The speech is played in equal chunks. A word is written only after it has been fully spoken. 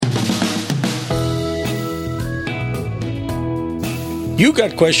You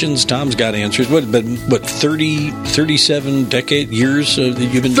got questions, Tom's got answers. What 37 years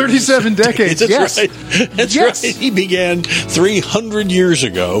you've been 37 decades, That's yes. right. That's Yes. right. He began 300 years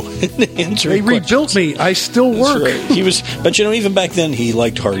ago answering They rebuilt me. I still work. That's right. He was, but even back then, he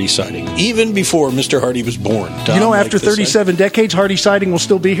liked Hardy Siding. Even before Mr. Hardy was born. Tom After 37 decades, Hardy Siding will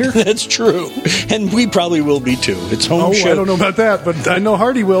still be here? That's true. And we probably will be too. It's home show. I don't know about that, but I know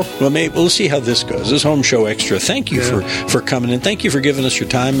Hardy will. Well, maybe we'll see how this goes. This home show extra. Thank you for coming in. Thank you for giving us your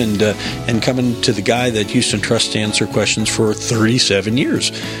time and coming to the guy that Houston trusts to answer questions for 37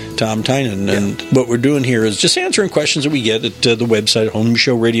 years, Tom Tynan. Yeah. And what we're doing here is just answering questions that we get at the website,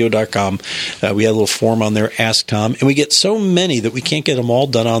 homeshowradio.com. We have a little form on there, Ask Tom, and we get so many that we can't get them all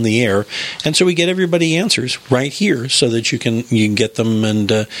done on the air. And so we get everybody answers right here so that you can get them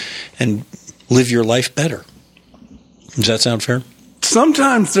and live your life better. Does that sound fair?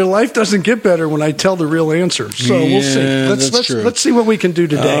 Sometimes their life doesn't get better when I tell the real answer. So we'll see. Let's see what we can do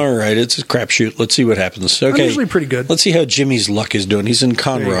today. All right. It's a crapshoot. Let's see what happens. Okay. I'm usually pretty good. Let's see how Jimmy's luck is doing. He's in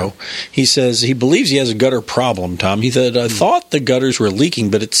Conroe. He says he believes he has a gutter problem, Tom. He said, I thought the gutters were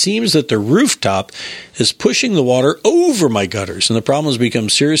leaking, but it seems that the rooftop is pushing the water over my gutters, and the problem has become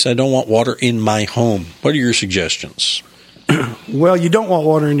serious. I don't want water in my home. What are your suggestions? Well, you don't want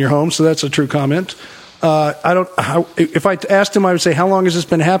water in your home, so that's a true comment. If I asked him, I would say, how long has this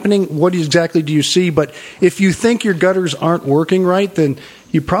been happening? What exactly do you see? But if you think your gutters aren't working right, then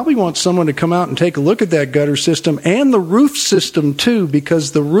you probably want someone to come out and take a look at that gutter system and the roof system too,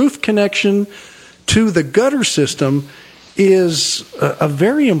 because the roof connection to the gutter system is a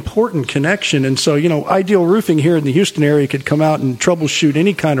very important connection. And so, Ideal Roofing here in the Houston area could come out and troubleshoot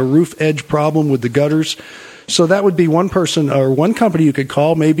any kind of roof edge problem with the gutters. So that would be one person or one company you could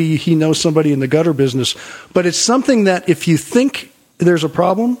call. Maybe he knows somebody in the gutter business. But it's something that if you think there's a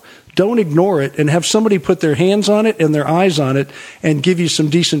problem, don't ignore it and have somebody put their hands on it and their eyes on it and give you some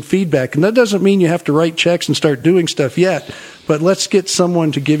decent feedback. And that doesn't mean you have to write checks and start doing stuff yet. But let's get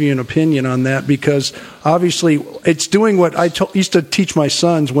someone to give you an opinion on that, because obviously it's doing what I used to teach my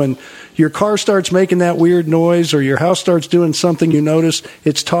sons. When your car starts making that weird noise or your house starts doing something you notice,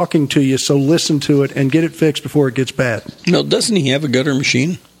 it's talking to you. So listen to it and get it fixed before it gets bad. No, doesn't he have a gutter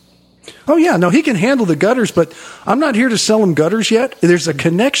machine? Oh, yeah. No, he can handle the gutters, but I'm not here to sell him gutters yet. There's a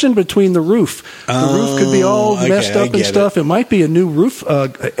connection between the roof. The roof could be all messed up and stuff. It might be a new roof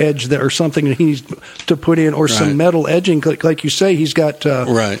edge there or something that he needs to put in, or some metal edging. Like you say, he's got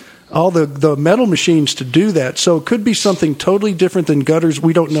all the metal machines to do that. So it could be something totally different than gutters.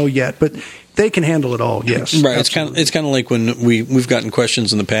 We don't know yet, but they can handle it all, yes. Right. Absolutely. It's kind of like when we've gotten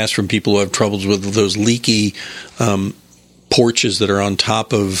questions in the past from people who have troubles with those leaky porches that are on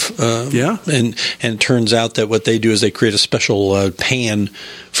top of and it turns out that what they do is they create a special pan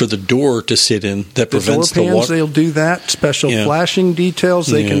for the door to sit in that prevents the water. They'll do that. Special flashing details,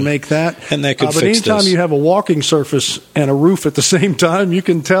 they can make that. And that could but fix anytime this. you have a walking surface and a roof at the same time, you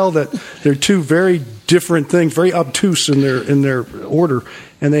can tell that they're two very different things, very obtuse in their order,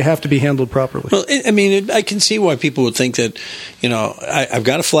 and they have to be handled properly. Well, I can see why people would think that, I've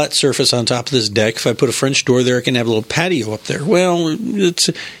got a flat surface on top of this deck. If I put a French door there, I can have a little patio up there. Well,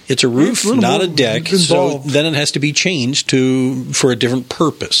 it's a roof, not a deck. Involved. So then it has to be changed for a different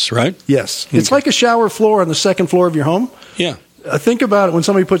purpose, right? Yes. Okay. It's like a shower floor on the second floor of your home. Yeah. Think about it when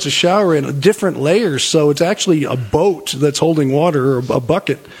somebody puts a shower in, different layers. So it's actually a boat that's holding water, or a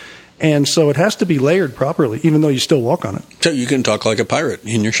bucket. And so it has to be layered properly, even though you still walk on it. So you can talk like a pirate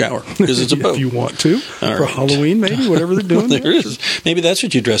in your shower because it's a boat. If you want to. For Halloween, maybe, whatever they're doing. There is. Maybe that's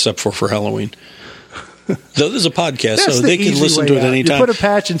what you dress up for Halloween. Though there's a podcast, so they can listen to it anytime. You put a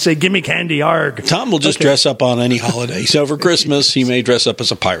patch and say, "Gimme candy, arg." Tom will just dress up on any holiday. So for Christmas, he may dress up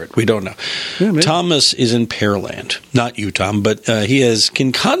as a pirate. We don't know. Yeah, Thomas is in Pearland. Not you, Tom, but he has,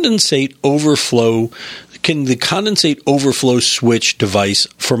 can the condensate overflow switch device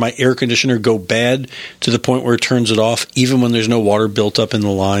for my air conditioner go bad to the point where it turns it off even when there's no water built up in the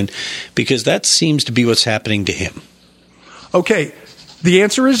line? Because that seems to be what's happening to him. Okay. The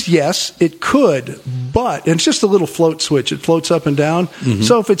answer is yes, it could, but it's just a little float switch. It floats up and down. Mm-hmm.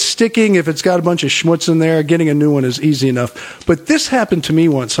 So if it's sticking, if it's got a bunch of schmutz in there, getting a new one is easy enough. But this happened to me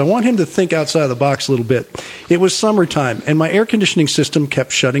once. I want him to think outside of the box a little bit. It was summertime, and my air conditioning system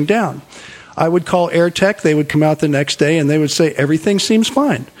kept shutting down. I would call AirTech. They would come out the next day, and they would say, everything seems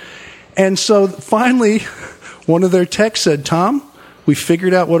fine. And so finally, one of their techs said, Tom, we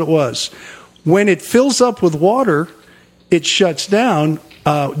figured out what it was. When it fills up with water, it shuts down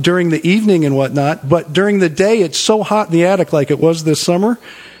during the evening and whatnot, but during the day it's so hot in the attic like it was this summer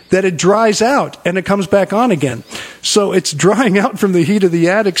that it dries out and it comes back on again. So it's drying out from the heat of the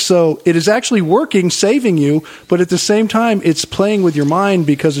attic. So it is actually working, saving you, but at the same time, it's playing with your mind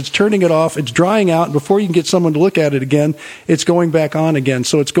because it's turning it off, it's drying out, and before you can get someone to look at it again, it's going back on again.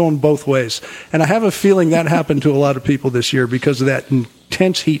 So it's going both ways. And I have a feeling that happened to a lot of people this year because of that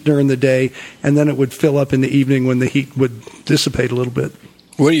intense heat during the day, and then it would fill up in the evening when the heat would dissipate a little bit.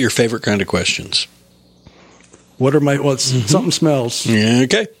 What are your favorite kind of questions? What are my, something smells.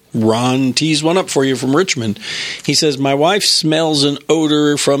 Okay. Ron tees one up for you from Richmond. He says, my wife smells an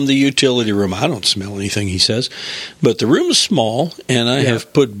odor from the utility room. I don't smell anything, he says. But the room is small, and I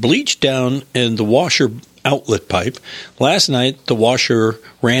have put bleach down in the washer outlet pipe. Last night, the washer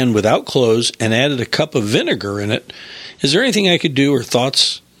ran without close and added a cup of vinegar in it. Is there anything I could do or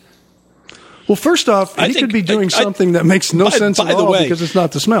thoughts? Well, first off, he could be doing something that makes no sense at all because it's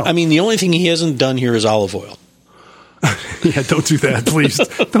not the smell. I mean, the only thing he hasn't done here is olive oil. Yeah, don't do that, please.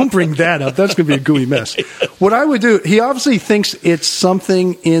 Don't bring that up. That's going to be a gooey mess. What I would do, he obviously thinks it's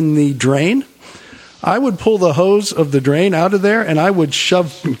something in the drain. I would pull the hose of the drain out of there, and I would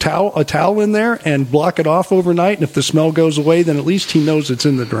shove a towel in there and block it off overnight. And if the smell goes away, then at least he knows it's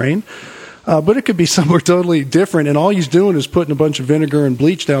in the drain. But it could be somewhere totally different, and all he's doing is putting a bunch of vinegar and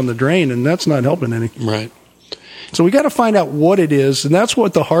bleach down the drain, and that's not helping any. Right. So we got to find out what it is, and that's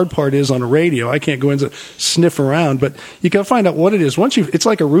what the hard part is on a radio. I can't go in and sniff around, but you got to find out what it is. It's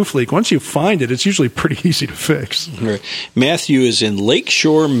like a roof leak. Once you find it, it's usually pretty easy to fix. Right. Matthew is in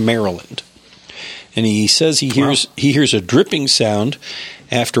Lakeshore, Maryland, and he says he hears a dripping sound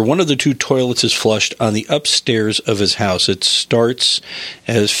after one of the two toilets is flushed on the upstairs of his house. It starts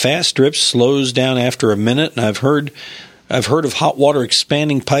as fast drips, slows down after a minute, and I've heard of hot water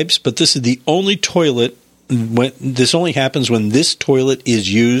expanding pipes, but this is the only toilet. This only happens when this toilet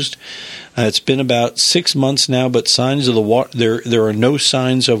is used. It's been about 6 months now, but signs of the water there are no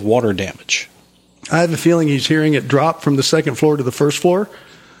signs of water damage. I have a feeling he's hearing it drop from the second floor to the first floor.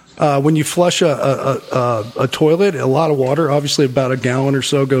 When you flush a toilet, a lot of water, obviously about a gallon or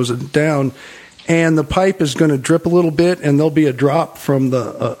so, goes down, and the pipe is going to drip a little bit, and there'll be a drop from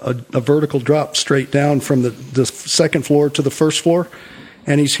a vertical drop straight down from the second floor to the first floor.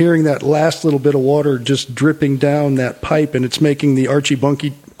 And he's hearing that last little bit of water just dripping down that pipe, and it's making the Archie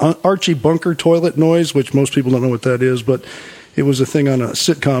Bunker toilet noise, which most people don't know what that is, but it was a thing on a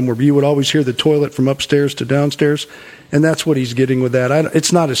sitcom where you would always hear the toilet from upstairs to downstairs, and that's what he's getting with that.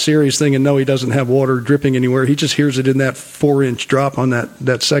 It's not a serious thing, and no, he doesn't have water dripping anywhere. He just hears it in that 4-inch drop on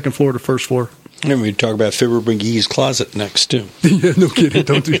that second floor to first floor. And we talk about Fibber McGee's closet next, too. Yeah, no kidding.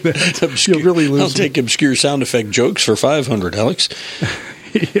 Don't do that. You'll really lose. I'll take obscure sound effect jokes for $500, Alex.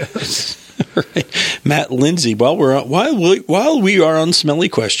 Yes. Right. Matt Lindsay, while we are on smelly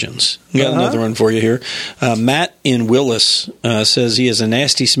questions, we got another one for you here. Matt in Willis says he has a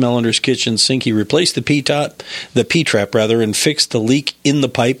nasty smell under his kitchen sink. He replaced the P-trap, and fixed the leak in the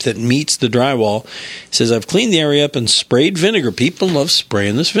pipe that meets the drywall. He says, I've cleaned the area up and sprayed vinegar. People love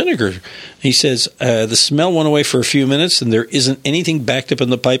spraying this vinegar. He says, the smell went away for a few minutes, and there isn't anything backed up in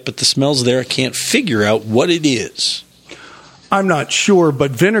the pipe, but the smell's there. I can't figure out what it is. I'm not sure,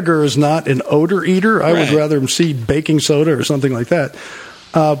 but vinegar is not an odor eater. I would rather see baking soda or something like that.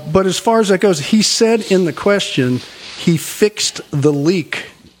 But as far as that goes, he said in the question he fixed the leak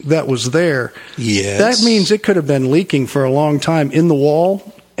that was there. Yes. That means it could have been leaking for a long time in the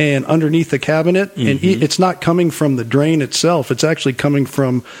wall and underneath the cabinet, and it's not coming from the drain itself. It's actually coming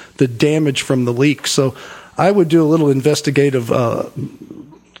from the damage from the leak. So I would do a little investigative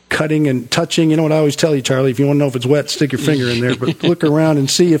cutting and touching. You know what I always tell you, Charlie, if you want to know if it's wet, stick your finger in there, but look around and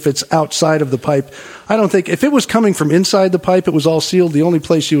see if it's outside of the pipe. I don't think, if it was coming from inside the pipe, it was all sealed, the only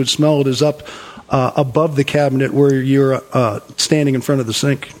place you would smell it is up above the cabinet where you're standing in front of the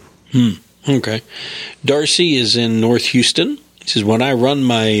sink. Okay. Darcy is in North Houston. He says, when I run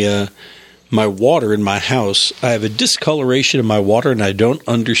my water in my house, I have a discoloration in my water and I don't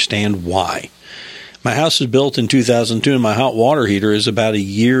understand why. My house was built in 2002, and my hot water heater is about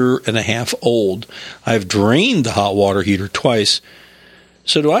 1.5 years old. I've drained the hot water heater twice.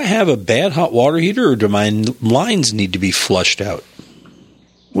 So do I have a bad hot water heater, or do my lines need to be flushed out?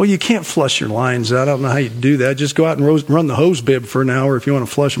 Well, you can't flush your lines out. I don't know how you do that. Just go out and run the hose bib for an hour if you want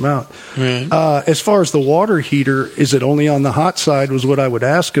to flush them out. Right. As far as the water heater, is it only on the hot side was what I would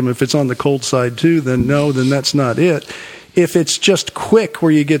ask him. If it's on the cold side too, then no, then that's not it. If it's just quick,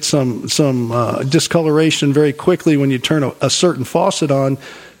 where you get some discoloration very quickly when you turn a certain faucet on,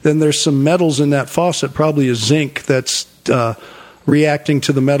 then there's some metals in that faucet, probably a zinc that's reacting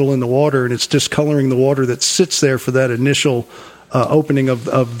to the metal in the water, and it's discoloring the water that sits there for that initial opening of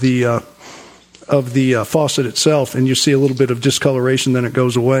the of the faucet itself, and you see a little bit of discoloration, then it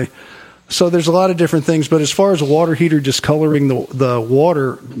goes away. So there's a lot of different things, but as far as a water heater discoloring the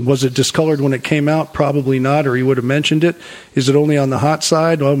water, was it discolored when it came out? Probably not, or he would have mentioned it. Is it only on the hot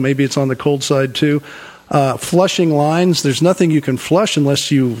side? Well, maybe it's on the cold side too. Flushing lines, there's nothing you can flush unless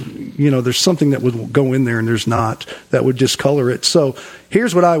there's something that would go in there, and there's not, that would discolor it. So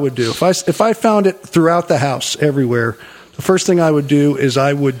here's what I would do. If I found it throughout the house, everywhere, the first thing I would do is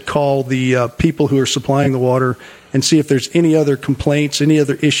I would call the people who are supplying the water and see if there's any other complaints, any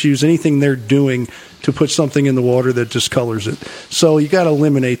other issues, anything they're doing to put something in the water that discolors it. So you got to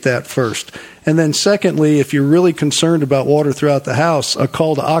eliminate that first. And then secondly, if you're really concerned about water throughout the house, a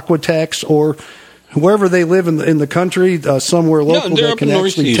call to Aquatex or wherever they live in the country, somewhere local that can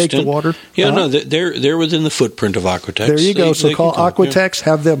actually take the water. Yeah, they're within the footprint of Aquatex. There you go. So call Aquatex,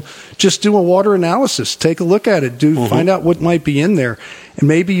 have them just do a water analysis. Take a look at it. Find out what might be in there. And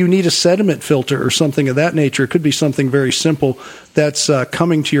maybe you need a sediment filter or something of that nature. It could be something very simple that's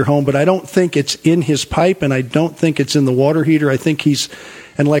coming to your home. But I don't think it's in his pipe, and I don't think it's in the water heater. I think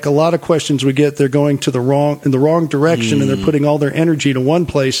and like a lot of questions we get, they're going in the wrong direction, and they're putting all their energy to one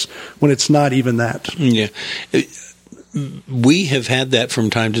place when it's not even that. Yeah. We have had that from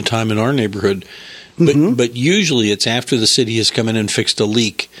time to time in our neighborhood, but usually it's after the city has come in and fixed a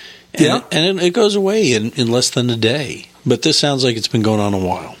leak, and it goes away in less than a day. But this sounds like it's been going on a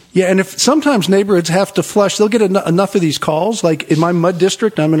while. Yeah, and if sometimes neighborhoods have to flush, they'll get enough of these calls. Like in my mud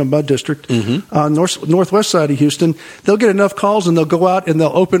district, I'm in a mud district, northwest side of Houston, they'll get enough calls and they'll go out and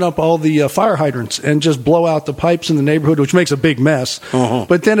they'll open up all the fire hydrants and just blow out the pipes in the neighborhood, which makes a big mess.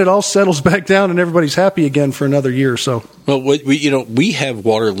 But then it all settles back down and everybody's happy again for another year or so. Well, we have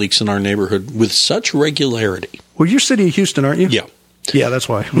water leaks in our neighborhood with such regularity. Well, you're City of Houston, aren't you? Yeah. Yeah, that's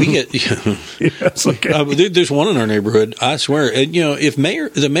why. We get yes, okay. There's one in our neighborhood, I swear. And if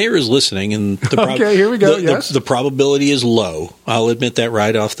the mayor is listening, and okay, here we go. Yes, the probability is low. I'll admit that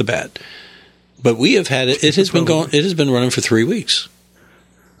right off the bat. But we have had it. It has been running for 3 weeks.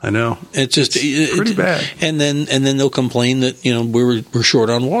 I know. It's just pretty bad. And then they'll complain that we're short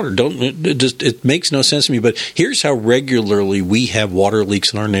on water. It makes no sense to me. But here's how regularly we have water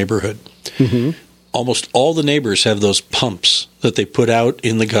leaks in our neighborhood. Mm-hmm. Almost all the neighbors have those pumps that they put out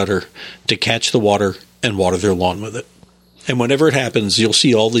in the gutter to catch the water and water their lawn with it. And whenever it happens, you'll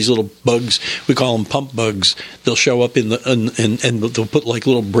see all these little bugs. We call them pump bugs. They'll show up and they'll put like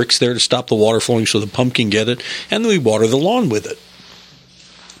little bricks there to stop the water flowing so the pump can get it. And then we water the lawn with it.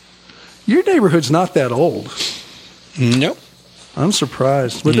 Your neighborhood's not that old. Nope. I'm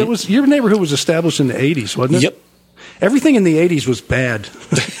surprised. But your neighborhood was established in the 80s, wasn't it? Yep. Everything in the 80s was bad.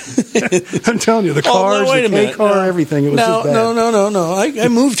 I'm telling you, the cars, the K-car, everything. It was just bad. No. I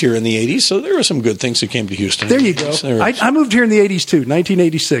moved here in the 80s, so there were some good things that came to Houston. There you go. I moved here in the 80s, too,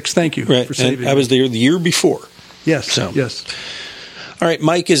 1986. Thank you for saving me. I was there the year before. Yes, yes. All right,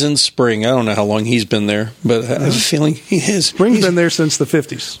 Mike is in Spring. I don't know how long he's been there, but I have a feeling he is. Spring's been there since the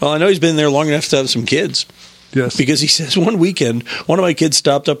 50s. Well, I know he's been there long enough to have some kids. Yes. Because he says one weekend, one of my kids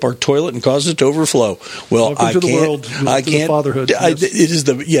stopped up our toilet and caused it to overflow. Well, Welcome to the world, to the fatherhood.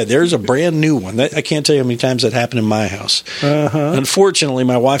 Yes. There's a brand new one. I can't tell you how many times that happened in my house. Unfortunately,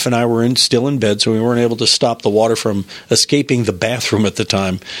 my wife and I were still in bed, so we weren't able to stop the water from escaping the bathroom at the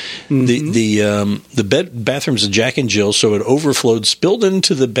time. Mm-hmm. The bathroom's a Jack and Jill, so it overflowed, spilled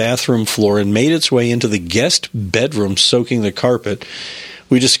into the bathroom floor, and made its way into the guest bedroom, soaking the carpet.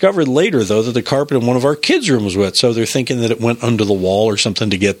 We discovered later, though, that the carpet in one of our kids' rooms was wet, so they're thinking that it went under the wall or something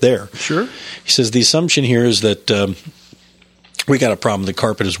to get there. Sure. He says the assumption here is that we got a problem. The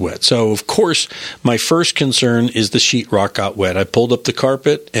carpet is wet. So, of course, my first concern is the sheetrock got wet. I pulled up the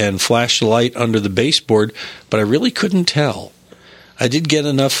carpet and flashed the light under the baseboard, but I really couldn't tell. I did get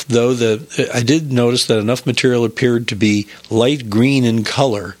enough, though, I did notice that enough material appeared to be light green in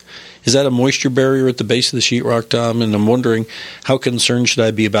color. Is that a moisture barrier at the base of the sheetrock, Tom? And I'm wondering, how concerned should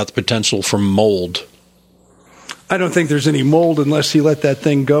I be about the potential for mold? I don't think there's any mold unless he let that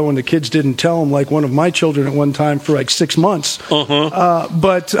thing go and the kids didn't tell him, like one of my children at one time for like 6 months.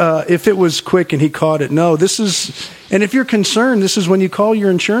 But if it was quick and he caught it, no. And if you're concerned, this is when you call your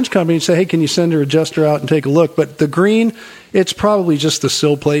insurance company and say, hey, can you send our adjuster out and take a look? But the green, it's probably just the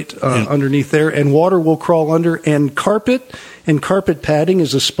sill plate underneath there, and water will crawl under. And carpet padding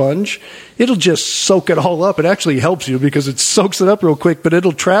is a sponge. It'll just soak it all up. It actually helps you because it soaks it up real quick, but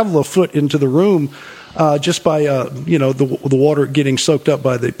it'll travel a foot into the room just by the water getting soaked up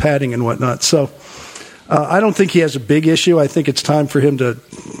by the padding and whatnot. So I don't think he has a big issue. I think it's time for him to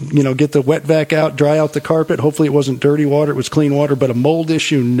get the wet vac out, dry out the carpet. Hopefully it wasn't dirty water, it was clean water. But a mold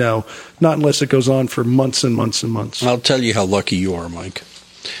issue, no, not unless it goes on for months and months and months. I'll tell you how lucky you are, Mike.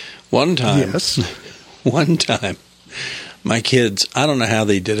 One time, Yes. one time, my kids, I don't know how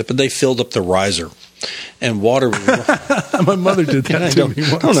they did it, but they filled up the riser. And water. My mother did that to me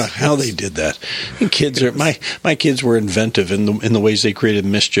once. I don't know how they did that. And kids are my kids were inventive in the ways they created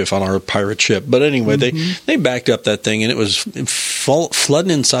mischief on our pirate ship. But anyway, they backed up that thing and it was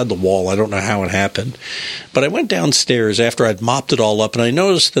flooding inside the wall. I don't know how it happened, but I went downstairs after I'd mopped it all up, and I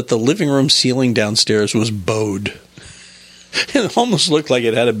noticed that the living room ceiling downstairs was bowed. It almost looked like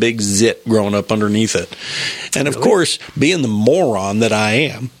it had a big zit growing up underneath it. And of course, being the moron that I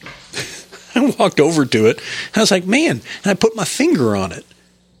am, I walked over to it. And I was like, man, and I put my finger on it.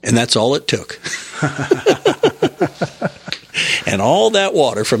 And that's all it took. And all that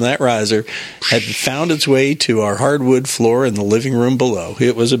water from that riser had found its way to our hardwood floor in the living room below.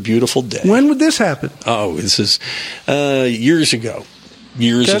 It was a beautiful day. When would this happen? Oh, this is years ago.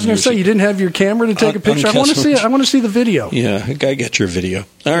 I was going to say, you didn't have your camera to take a picture. I want to see it. I want to see the video. Yeah, I got your video.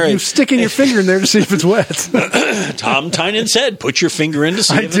 All right. You're sticking your finger in there to see if it's wet. Tom Tynan said, put your finger in to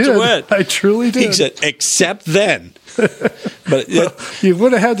see if did. it's wet. I truly did. He said, except then. But you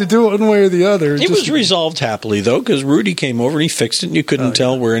would have had to do it one way or the other. It was resolved happily, though, because Rudy came over and he fixed it, and you couldn't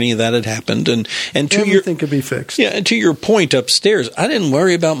tell where any of that had happened. And to everything could be fixed. Yeah, and to your point upstairs, I didn't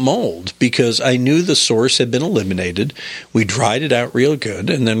worry about mold because I knew the source had been eliminated. We dried it out real good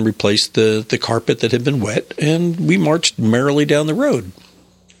and then replaced the carpet that had been wet, and we marched merrily down the road.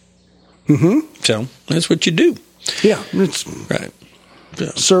 Mm-hmm. So that's what you do. Yeah, it's right. Yeah.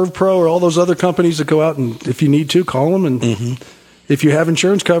 ServPro or all those other companies that go out and, if you need to, call them. And if you have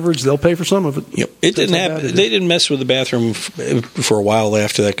insurance coverage, they'll pay for some of it. Yep. It didn't happen. They didn't mess with the bathroom for a while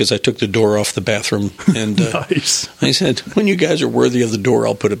after that because I took the door off the bathroom. And nice. I said, when you guys are worthy of the door,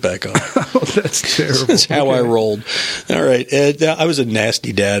 I'll put it back on. Oh, that's terrible. That's how I rolled. All right. Ed, I was a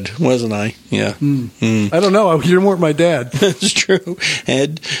nasty dad, wasn't I? Yeah. I don't know. You weren't my dad. That's true.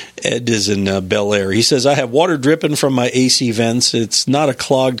 Ed is in Bel Air. He says, I have water dripping from my AC vents. It's not a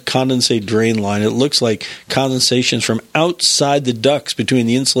clogged condensate drain line. It looks like condensation from outside the ducts between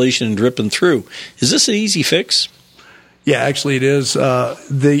the insulation and dripping through. Is this an easy fix? Yeah, actually it is.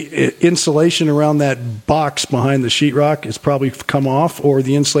 The insulation around that box behind the sheetrock has probably come off, or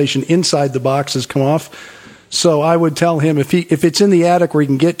the insulation inside the box has come off. So I would tell him if it's in the attic where he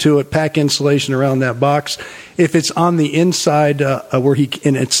can get to it, pack insulation around that box. If it's on the inside and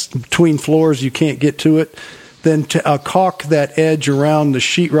it's between floors, you can't get to it, then caulk that edge around the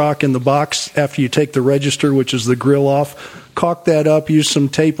sheetrock in the box after you take the register, which is the grill off. Caulk that up, use some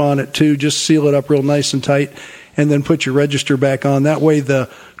tape on it too, just seal it up real nice and tight, and then put your register back on. That way the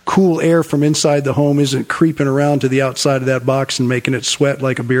cool air from inside the home isn't creeping around to the outside of that box and making it sweat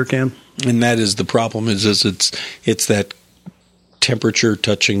like a beer can. And that is the problem, is it's that temperature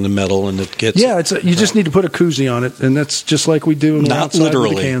touching the metal, and it gets... Yeah, you just need to put a koozie on it, and that's just like we do in the outside of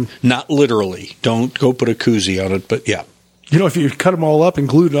the can. Not literally. Don't go put a koozie on it, but yeah. You know, if you cut them all up and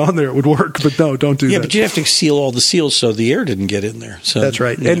glued it on there, it would work. But no, don't do that. Yeah, but you have to seal all the seals so the air didn't get in there. So that's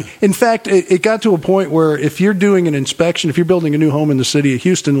right. Yeah. And in fact, it got to a point where if you're doing an inspection, if you're building a new home in the city of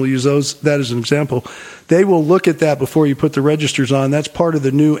Houston, we'll use that as an example, they will look at that before you put the registers on. That's part of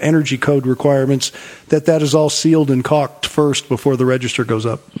the new energy code requirements, that is all sealed and caulked first before the register goes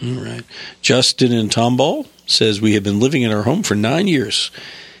up. All right. Justin in Tomball says, we have been living in our home for 9 years.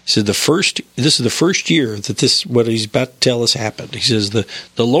 He said this is the first year that what he's about to tell us happened. He says the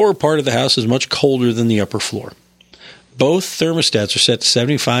lower part of the house is much colder than the upper floor. Both thermostats are set to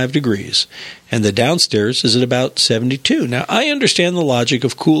 75 degrees, and the downstairs is at about 72. Now, I understand the logic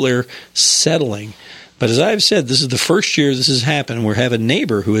of cool air settling, but as I've said, this is the first year this has happened. We have a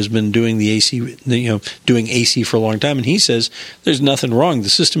neighbor who has been doing the AC, doing AC for a long time, and he says there's nothing wrong. The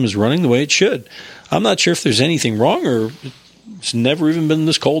system is running the way it should. I'm not sure if there's anything wrong, or it's never even been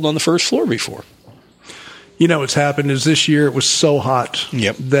this cold on the first floor before. You know what's happened is this year it was so hot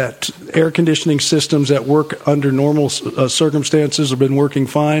that air conditioning systems that work under normal circumstances have been working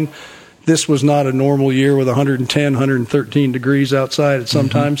fine. This was not a normal year with 110, 113 degrees outside at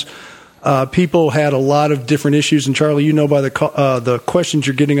sometimes. People had a lot of different issues, and Charlie, you know by the questions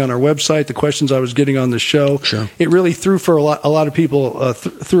you're getting on our website, the questions I was getting on the show, sure. It really threw for a lot of people,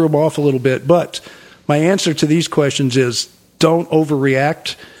 threw them off a little bit. But my answer to these questions is, don't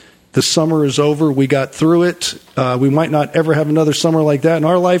overreact. The summer is over. We got through it. We might not ever have another summer like that in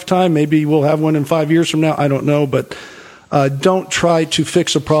our lifetime. Maybe we'll have one in 5 years from now. I don't know. But don't try to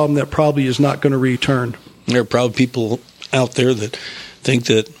fix a problem that probably is not going to return. There are probably people out there that think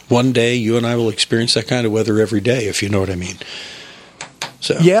that one day you and I will experience that kind of weather every day, if you know what I mean.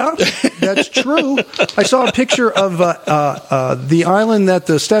 So. Yeah, that's true. I saw a picture of the island that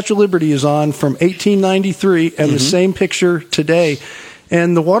the Statue of Liberty is on from 1893, and the same picture today.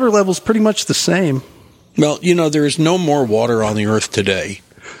 and the water level's pretty much the same. Well, there is no more water on the earth today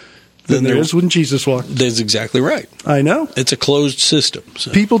than there is when Jesus walked. That's exactly right. I know. It's a closed system.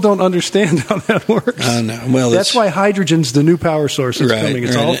 So. People don't understand how that works. I know. Well, that's why hydrogen's the new power source that's coming.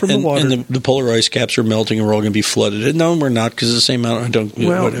 It's all from the water. And the polar ice caps are melting, and we're all going to be flooded. And no, we're not, because the same amount.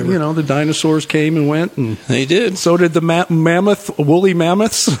 Whatever. The dinosaurs came and went, and they did. So did the woolly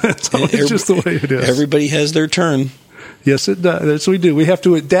mammoths. It's just the way it is. Everybody has their turn. Yes, it does. That's what we do. We have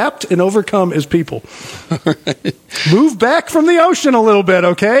to adapt and overcome as people. Right. Move back from the ocean a little bit,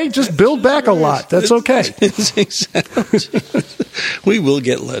 okay? Just build back a lot. That's okay. We will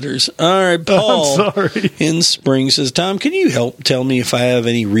get letters. All right, Paul I'm sorry. in Spring says, Tom, can you help tell me if I have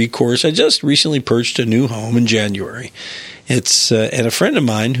any recourse? I just recently purchased a new home in January. It's and a friend of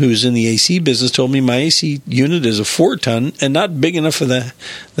mine who's in the AC business told me my AC unit is a 4-ton and not big enough for the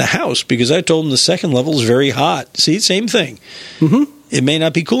house, because I told him the second level is very hot. See, same thing. Mm-hmm. It may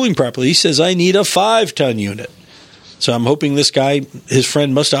not be cooling properly. He says I need a 5-ton unit. So I'm hoping this guy, his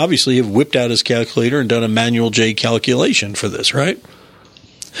friend, must obviously have whipped out his calculator and done a manual J calculation for this, right?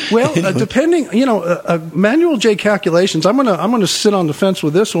 Well, depending, manual J calculations. I'm gonna sit on the fence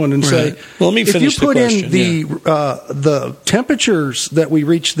with this one and say, well, let me finish if you put the question, in the temperatures that we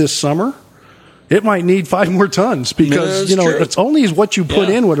reached this summer, it might need 5 more tons, because it's only what you put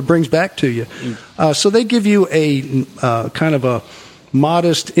in what it brings back to you. So they give you a kind of a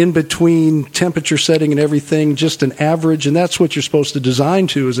modest in between temperature setting and everything, just an average, and that's what you're supposed to design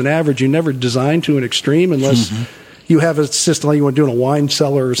to, is an average. You never design to an extreme unless you have a system like you want to do in a wine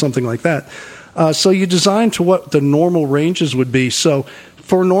cellar or something like that. So you design to what the normal ranges would be. So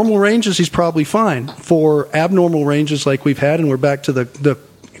for normal ranges, he's probably fine. For abnormal ranges like we've had, and we're back to the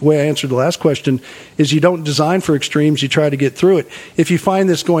way I answered the last question, is you don't design for extremes, you try to get through it. If you find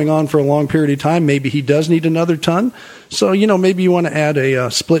this going on for a long period of time, maybe he does need another ton. So, maybe you want to add a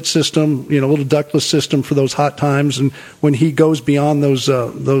split system, a little ductless system for those hot times, and when he goes beyond those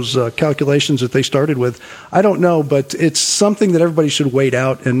calculations that they started with. I don't know, but it's something that everybody should wait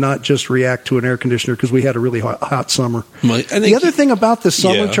out and not just react to an air conditioner, because we had a really hot summer. The other thing about this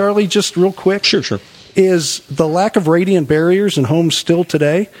summer, Charlie, just real quick. Sure. Is the lack of radiant barriers in homes still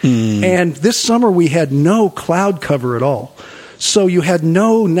today. And this summer we had no cloud cover at all. So you had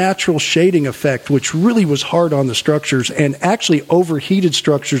no natural shading effect, which really was hard on the structures, and actually overheated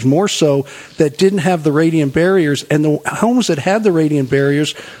structures more so, that didn't have the radiant barriers. And the homes that had the radiant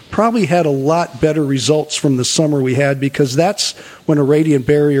barriers probably had a lot better results from the summer we had, because that's when a radiant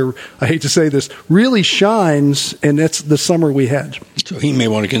barrier, I hate to say this, really shines, and that's the summer we had. So he may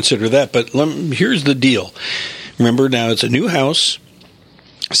want to consider that. But here's the deal. Remember, now it's a new house.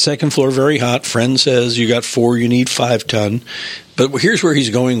 Second floor, very hot. Friend says you got 4, you need 5 ton. But here's where he's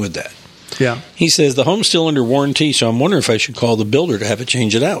going with that. Yeah. He says the home's still under warranty, so I'm wondering if I should call the builder to have it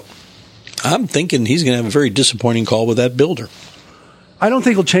change it out. I'm thinking he's going to have a very disappointing call with that builder. I don't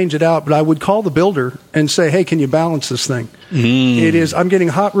think he'll change it out, but I would call the builder and say, hey, can you balance this thing? It is, I'm getting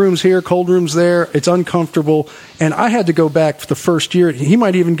hot rooms here, cold rooms there. It's uncomfortable. And I had to go back for the first year. He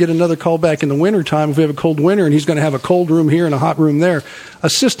might even get another call back in the wintertime if we have a cold winter, and he's going to have a cold room here and a hot room there. A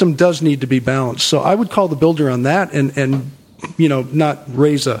system does need to be balanced. So I would call the builder on that and not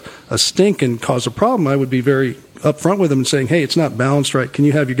raise a stink and cause a problem. I would be very upfront with him and saying, hey, it's not balanced right. Can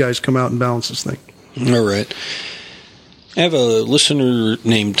you have you guys come out and balance this thing? All right. I have a listener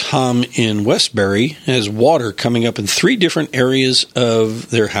named Tom in Westbury, has water coming up in 3 different areas of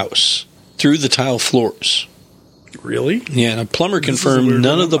their house through the tile floors. Really? Yeah, and a plumber confirmed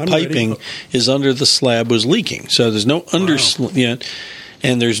none of the piping is under the slab was leaking. So there's no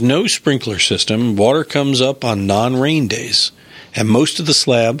and there's no sprinkler system. Water comes up on non-rain days. And most of the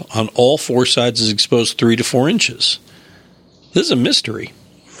slab on all 4 sides is exposed 3 to 4 inches. This is a mystery.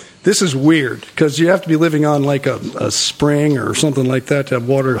 This is weird, because you have to be living on like a spring or something like that to have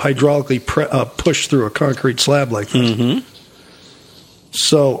water hydraulically pushed through a concrete slab like that. Mm-hmm.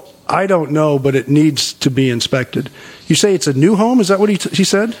 So I don't know, but it needs to be inspected. You say it's a new home? Is that what he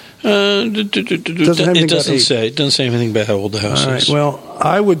said? It doesn't say anything about how old the house is. All right, well,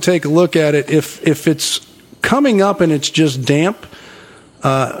 I would take a look at it. If it's coming up and it's just damp,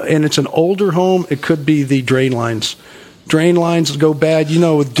 and it's an older home, it could be the drain lines. Drain lines go bad.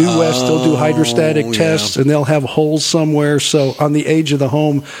 With Due West, they'll do hydrostatic tests, and they'll have holes somewhere. So on the age of the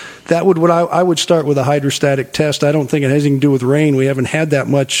home, I would start with a hydrostatic test. I don't think it has anything to do with rain. We haven't had that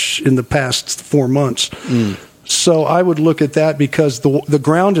much in the past 4 months. So I would look at that, because the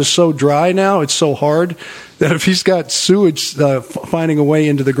ground is so dry now, it's so hard, that if he's got sewage finding a way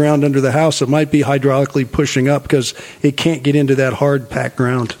into the ground under the house, it might be hydraulically pushing up, because it can't get into that hard, packed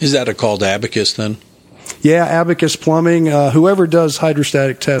ground. Is that a called abacus then? Yeah, Abacus Plumbing. Whoever does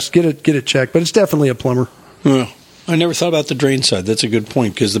hydrostatic tests, get it checked. But it's definitely a plumber. Well, I never thought about the drain side. That's a good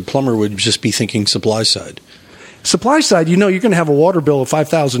point, because the plumber would just be thinking supply side. Supply side, you're going to have a water bill of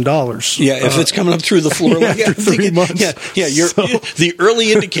 $5,000. Yeah, if it's coming up through the floor like after 3 months. Yeah. The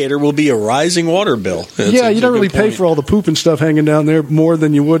early indicator will be a rising water bill. You don't really pay for all the poop and stuff hanging down there more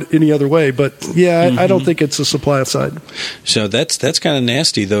than you would any other way. But I don't think it's a supply side. So that's kind of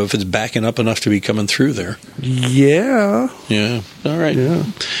nasty, though, if it's backing up enough to be coming through there. Yeah. Yeah. All right. Yeah.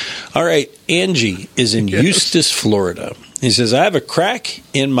 All right. Angie is in Eustis, Florida. He says, I have a crack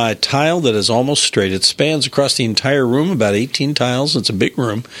in my tile that is almost straight. It spans across the entire room, about 18 tiles. It's a big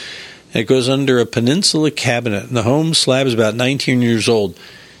room. And it goes under a peninsula cabinet. And the home slab is about 19 years old.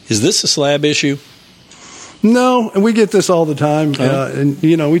 Is this a slab issue? No, and we get this all the time. And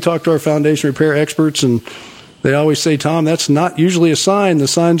we talk to our foundation repair experts, and they always say, Tom, that's not usually a sign. The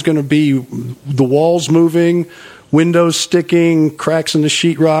sign's going to be the walls moving, windows sticking, cracks in the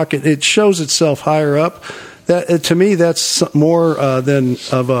sheetrock. It shows itself higher up. That, to me, that's more than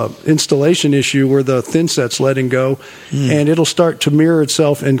of a installation issue where the thin set's letting go, and it'll start to mirror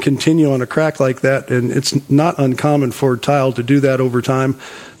itself and continue on a crack like that. And it's not uncommon for tile to do that over time.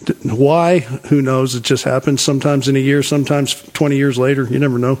 Why? Who knows? It just happens sometimes in a year, sometimes 20 years later. You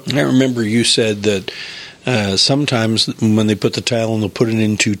never know. I remember you said that sometimes when they put the tile in, they'll put it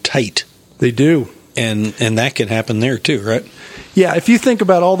in too tight. They do. And that can happen there too, right? Yeah, if you think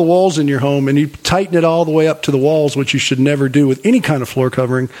about all the walls in your home and you tighten it all the way up to the walls, which you should never do with any kind of floor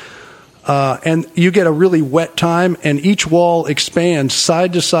covering, and you get a really wet time, and each wall expands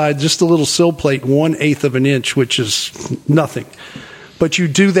side to side, just a little sill plate, 1/8 of an inch, which is nothing. But you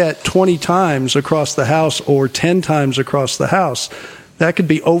do that 20 times across the house or 10 times across the house, that could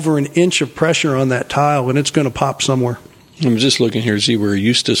be over an inch of pressure on that tile, and it's going to pop somewhere. I'm just looking here to see where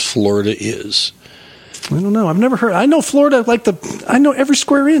Eustis, Florida is. I don't know. I've never heard. I know Florida I know every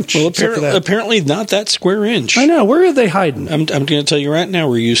square inch. Well, apparently not that square inch. I know. Where are they hiding? I'm going to tell you right now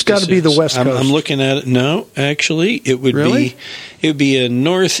where Eustis is. It's got to be the West Coast. I'm looking at it. No, actually, it would be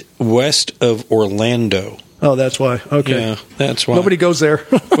northwest of Orlando. Oh, that's why. Okay. Yeah, that's why. Nobody goes there.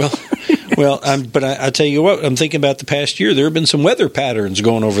 But I tell you what, I'm thinking about the past year. There have been some weather patterns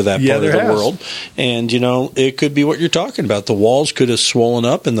going over that part of the world. And, it could be what you're talking about. The walls could have swollen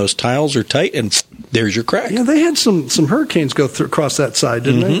up and those tiles are tight and there's your crack. Yeah, they had some hurricanes go across that side,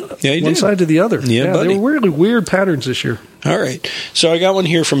 didn't they? Yeah, you One did. side to the other. Yeah, they were really weird patterns this year. All right. So I got one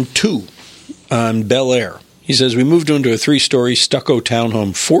here from 2 on Bel Air. He says, we moved into a 3-story stucco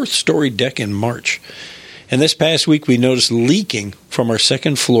townhome, 4th-story deck in March. And this past week, we noticed leaking from our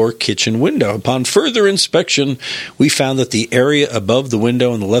second-floor kitchen window. Upon further inspection, we found that the area above the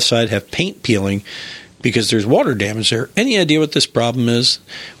window on the left side have paint peeling because there's water damage there. Any idea what this problem is?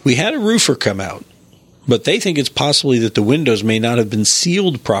 We had a roofer come out, but they think it's possibly that the windows may not have been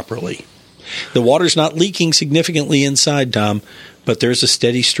sealed properly. The water's not leaking significantly inside, Tom, but there's a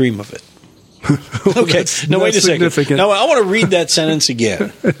steady stream of it. Okay. No, wait a second. No, I want to read that sentence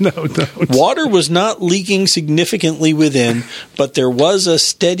again. No. Water was not leaking significantly within, but there was a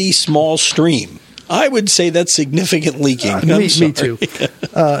steady small stream. I would say that's significant leaking. Me too.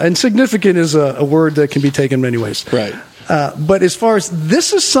 And significant is a word that can be taken many ways. Right. But as far as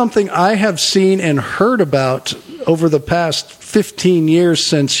this is something I have seen and heard about over the past 15 years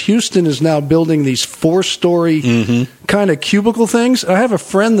since Houston is now building these 4-story kind of cubicle things. I have a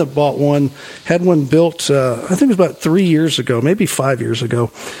friend that bought one, had one built, I think it was about 3 years ago, maybe 5 years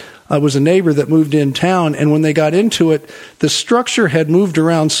ago. I was a neighbor that moved in town, and when they got into it, the structure had moved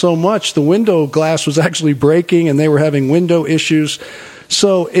around so much, the window glass was actually breaking, and they were having window issues.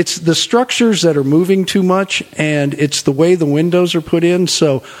 So it's the structures that are moving too much, and it's the way the windows are put in.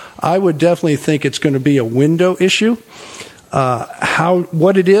 So I would definitely think it's going to be a window issue.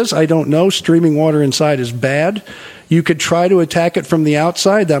 What it is, I don't know. Streaming water inside is bad. You could try to attack it from the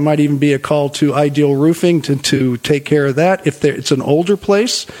outside. That might even be a call to Ideal Roofing to take care of that. If it's an older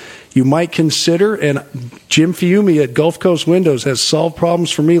place, you might consider, and Jim Fiumi at Gulf Coast Windows has solved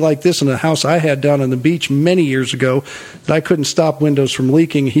problems for me like this in a house I had down on the beach many years ago that I couldn't stop windows from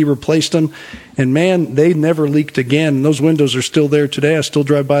leaking. He replaced them, and man, they never leaked again. Those windows are still there today. I still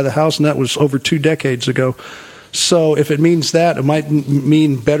drive by the house, and that was over 2 decades ago. So if it means that, it might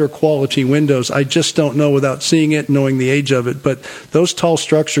mean better quality windows. I just don't know without seeing it, knowing the age of it. But those tall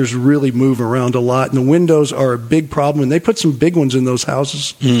structures really move around a lot, and the windows are a big problem. And they put some big ones in those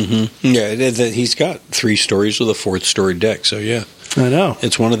houses. Mm-hmm. Yeah, he's got 3 stories with a 4th-story deck. So, yeah. I know.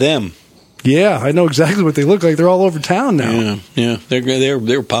 It's one of them. Yeah, I know exactly what they look like. They're all over town now. Yeah.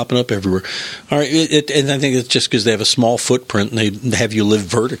 They're popping up everywhere. All right, and I think it's just because they have a small footprint and they have you live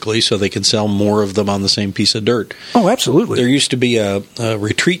vertically, so they can sell more of them on the same piece of dirt. Oh, absolutely. There used to be a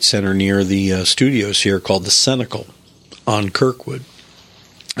retreat center near the studios here called the Senecal on Kirkwood,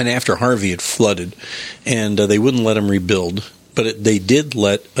 and after Harvey had flooded, and they wouldn't let them rebuild. But they did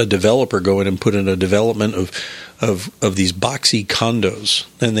let a developer go in and put in a development of these boxy condos.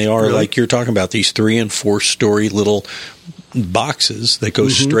 And they are, like you're talking about, these 3- and 4-story little boxes that go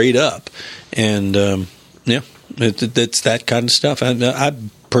straight up. And, it's that kind of stuff. I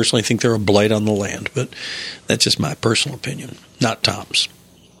personally think they're a blight on the land, but that's just my personal opinion, not Tom's.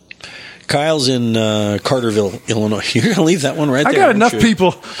 Kyle's in Carterville, Illinois. You're going to leave that one right there. I got enough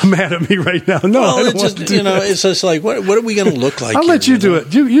people mad at me right now. No, I don't want to do that. It's just like, what are we going to look like? I'll let you do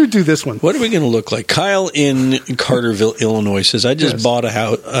it. You do this one. What are we going to look like? Kyle in Carterville, Illinois says, I just bought a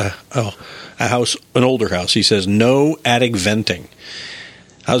house, an older house. He says, no attic venting.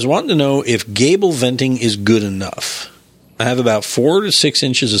 I was wanting to know if gable venting is good enough. I have about 4 to 6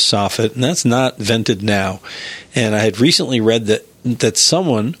 inches of soffit, and that's not vented now. And I had recently read that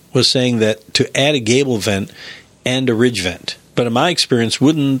someone was saying that to add a gable vent and a ridge vent. But in my experience,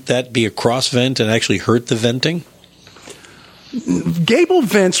 wouldn't that be a cross vent and actually hurt the venting? Gable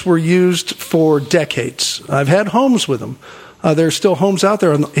vents were used for decades. I've had homes with them. There's still homes out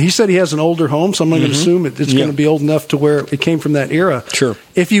there. He said he has an older home, so I'm going to assume it's going to be old enough to where it came from that era. Sure.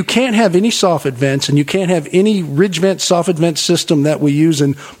 If you can't have any soffit vents and you can't have any ridge vent, soffit vent system that we use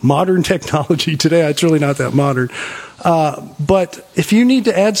in modern technology today, it's really not that modern. But if you need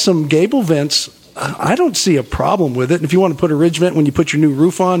to add some gable vents, I don't see a problem with it. And if you want to put a ridge vent when you put your new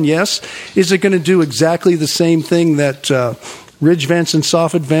roof on, yes. Is it going to do exactly the same thing that ridge vents and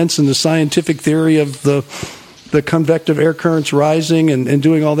soffit vents and the scientific theory of the convective air currents rising and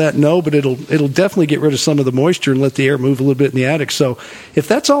doing all that? No, but it'll definitely get rid of some of the moisture and let the air move a little bit in the attic. So if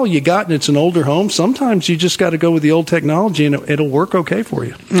that's all you got and it's an older home, sometimes you just got to go with the old technology and it'll work okay for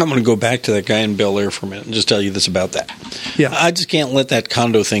you. I'm going to go back to that guy in Bel Air for a minute and just tell you this about that. Yeah. I just can't let that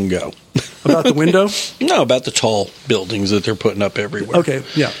condo thing go. About the window? No, about the tall buildings that they're putting up everywhere. Okay,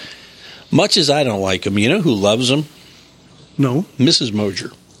 yeah. Much as I don't like them, you know who loves them? No. Mrs.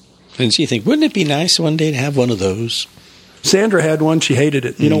 Moser. And she think, wouldn't it be nice one day to have one of those? Sandra had one. She hated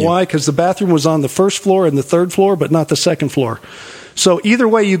it. You know why? Because the bathroom was on the first floor and the third floor, but not the second floor. So either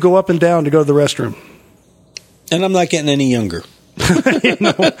way, you go up and down to go to the restroom. And I'm not getting any younger. and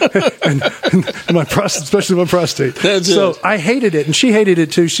my prostate, especially my prostate. So I hated it, and she hated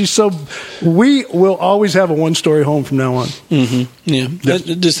it too. We will always have a 1-story home from now on. Mm-hmm. Yeah,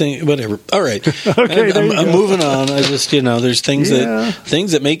 just think, whatever. All right, okay. I'm moving on. I just, there's things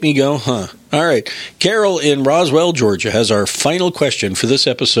that make me go, huh. All right, Carol in Roswell, Georgia, has our final question for this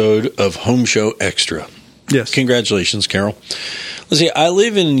episode of Home Show Extra. Yes, congratulations, Carol. Let's see. I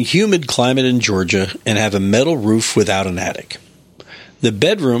live in a humid climate in Georgia and have a metal roof without an attic. The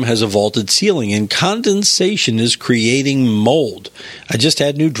bedroom has a vaulted ceiling, and condensation is creating mold. I just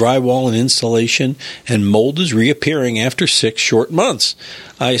had new drywall and insulation, and mold is reappearing after 6 short months.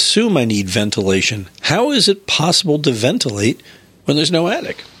 I assume I need ventilation. How is it possible to ventilate when there's no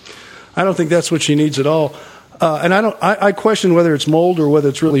attic? I don't think that's what she needs at all. And I question whether it's mold or whether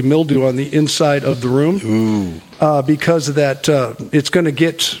it's really mildew on the inside of the room. Because of that, it's going to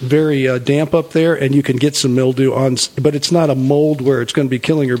get very damp up there, and you can get some mildew on. But it's not a mold where it's going to be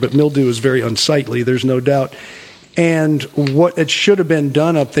killing her. But mildew is very unsightly. There's no doubt. And what it should have been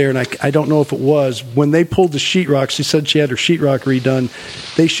done up there, and I don't know if it was, when they pulled the sheetrock, she said she had her sheetrock redone,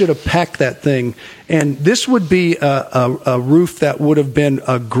 they should have packed that thing. And this would be a roof that would have been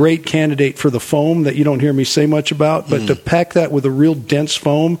a great candidate for the foam that you don't hear me say much about, but to pack that with a real dense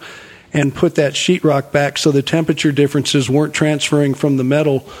foam and put that sheetrock back so the temperature differences weren't transferring from the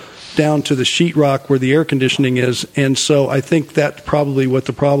metal down to the sheetrock where the air conditioning is. And so I think that's probably what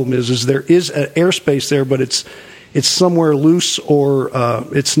the problem is there is an airspace there, but it's somewhere loose or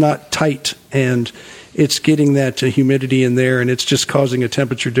it's not tight, and it's getting that humidity in there, and it's just causing a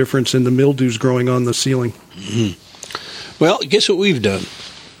temperature difference, and the mildew's growing on the ceiling. Mm-hmm. Well, guess what we've done?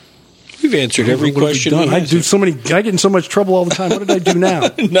 We've answered every question. I get in so much trouble all the time. What did I do now?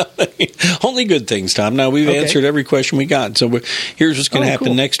 Nothing. Only good things, Tom. Now, we've answered every question we got. So here's what's going to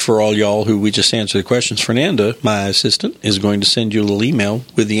happen next for all y'all who we just answered the questions. Fernanda, my assistant, is going to send you a little email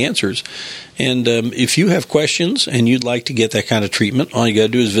with the answers. And if you have questions and you'd like to get that kind of treatment, all you got to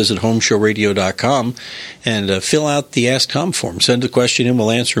do is visit homeshowradio.com and fill out the Ask Tom form. Send the question in. We'll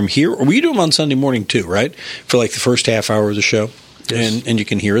answer them here. Or we do them on Sunday morning, too, right? For like the first half hour of the show. Yes. And you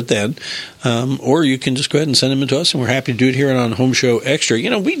can hear it then. Or you can just go ahead and send them to us, and we're happy to do it here on Home Show Extra.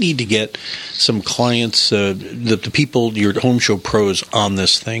 We need to get some clients, the people, your Home Show pros on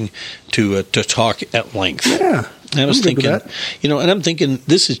this thing to talk at length. Yeah. I was thinking, and I'm thinking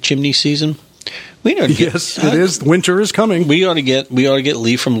this is chimney season. Yes, it is. Winter is coming. We ought to get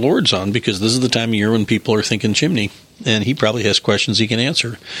Lee from Lords on, because this is the time of year when people are thinking chimney, and he probably has questions he can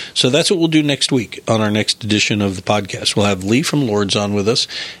answer. So that's what we'll do next week on our next edition of the podcast. We'll have Lee from Lords on with us,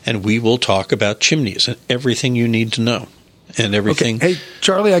 and we will talk about chimneys and everything you need to know and everything. Okay. Hey,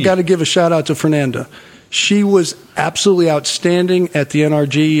 Charlie, I got to give a shout out to Fernanda. She was absolutely outstanding at the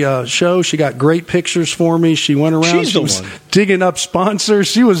NRG show. She got great pictures for me. She went around. She was digging up sponsors.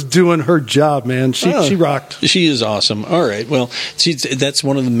 She was doing her job, man. She rocked. She is awesome. All right. Well, that's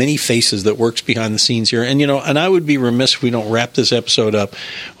one of the many faces that works behind the scenes here. And, and I would be remiss if we don't wrap this episode up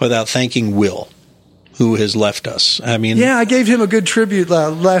without thanking Will, who has left us. I gave him a good tribute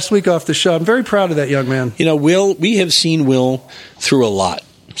last week off the show. I'm very proud of that young man. Will, we have seen Will through a lot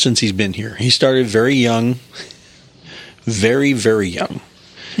since he's been here. He started very young, very, very young.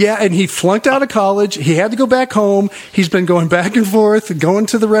 Yeah, and he flunked out of college. He had to go back home. He's been going back and forth, going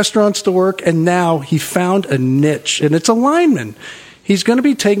to the restaurants to work, and now he found a niche, and it's a lineman. He's going to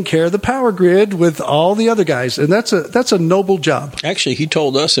be taking care of the power grid with all the other guys, and that's a noble job. Actually, he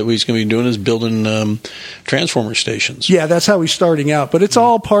told us that what he's going to be doing is building transformer stations. Yeah, that's how he's starting out, but it's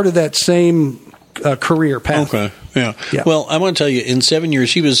all part of that same career path. Okay, yeah. Well, I want to tell you, in 7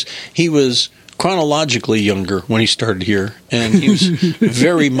 years, he was chronologically younger when he started here, and he was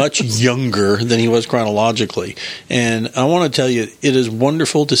very much younger than he was chronologically. And I want to tell you, it is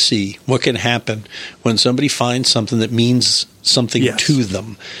wonderful to see what can happen when somebody finds something that means something to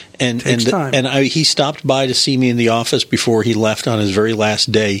them. And he stopped by to see me in the office before he left on his very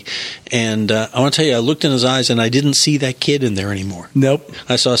last day. And I want to tell you, I looked in his eyes and I didn't see that kid in there anymore. Nope.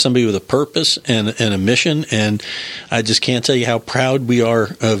 I saw somebody with a purpose and a mission, and I just can't tell you how proud we are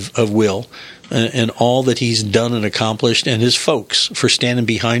of Will and all that he's done and accomplished, and his folks for standing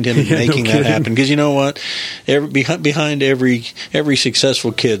behind him and making that happen. Because you know what? Behind every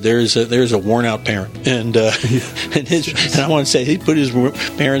successful kid, there's a worn out parent, and I want to say he put his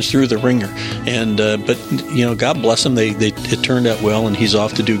parents through the ringer. And but God bless him. It turned out well, and he's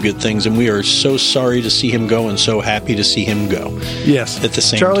off to do good things. And we are so sorry to see him go, and so happy to see him go. Yes, at the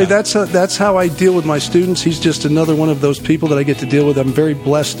same Charlie, time. that's how I deal with my students. He's just another one of those people that I get to deal with. I'm very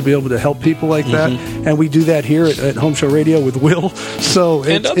blessed to be able to help people like that, and we do that here at Home Show Radio with Will. So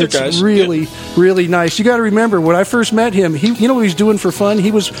it's really, really nice. You got to remember, when I first met him, you know what he's doing for fun?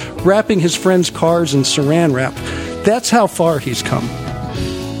 He was wrapping his friends' cars in saran wrap. That's how far he's come.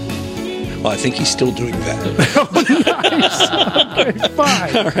 Well, I think he's still doing that. Oh, nice. Okay,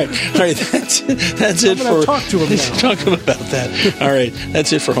 fine. All right. That's it for. Talk to him now. Talk to him about that. All right.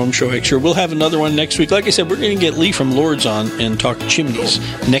 That's it for Home Show Extra. We'll have another one next week. Like I said, we're going to get Lee from Lords on and talk chimneys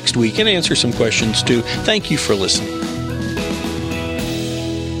next week and answer some questions too. Thank you for listening.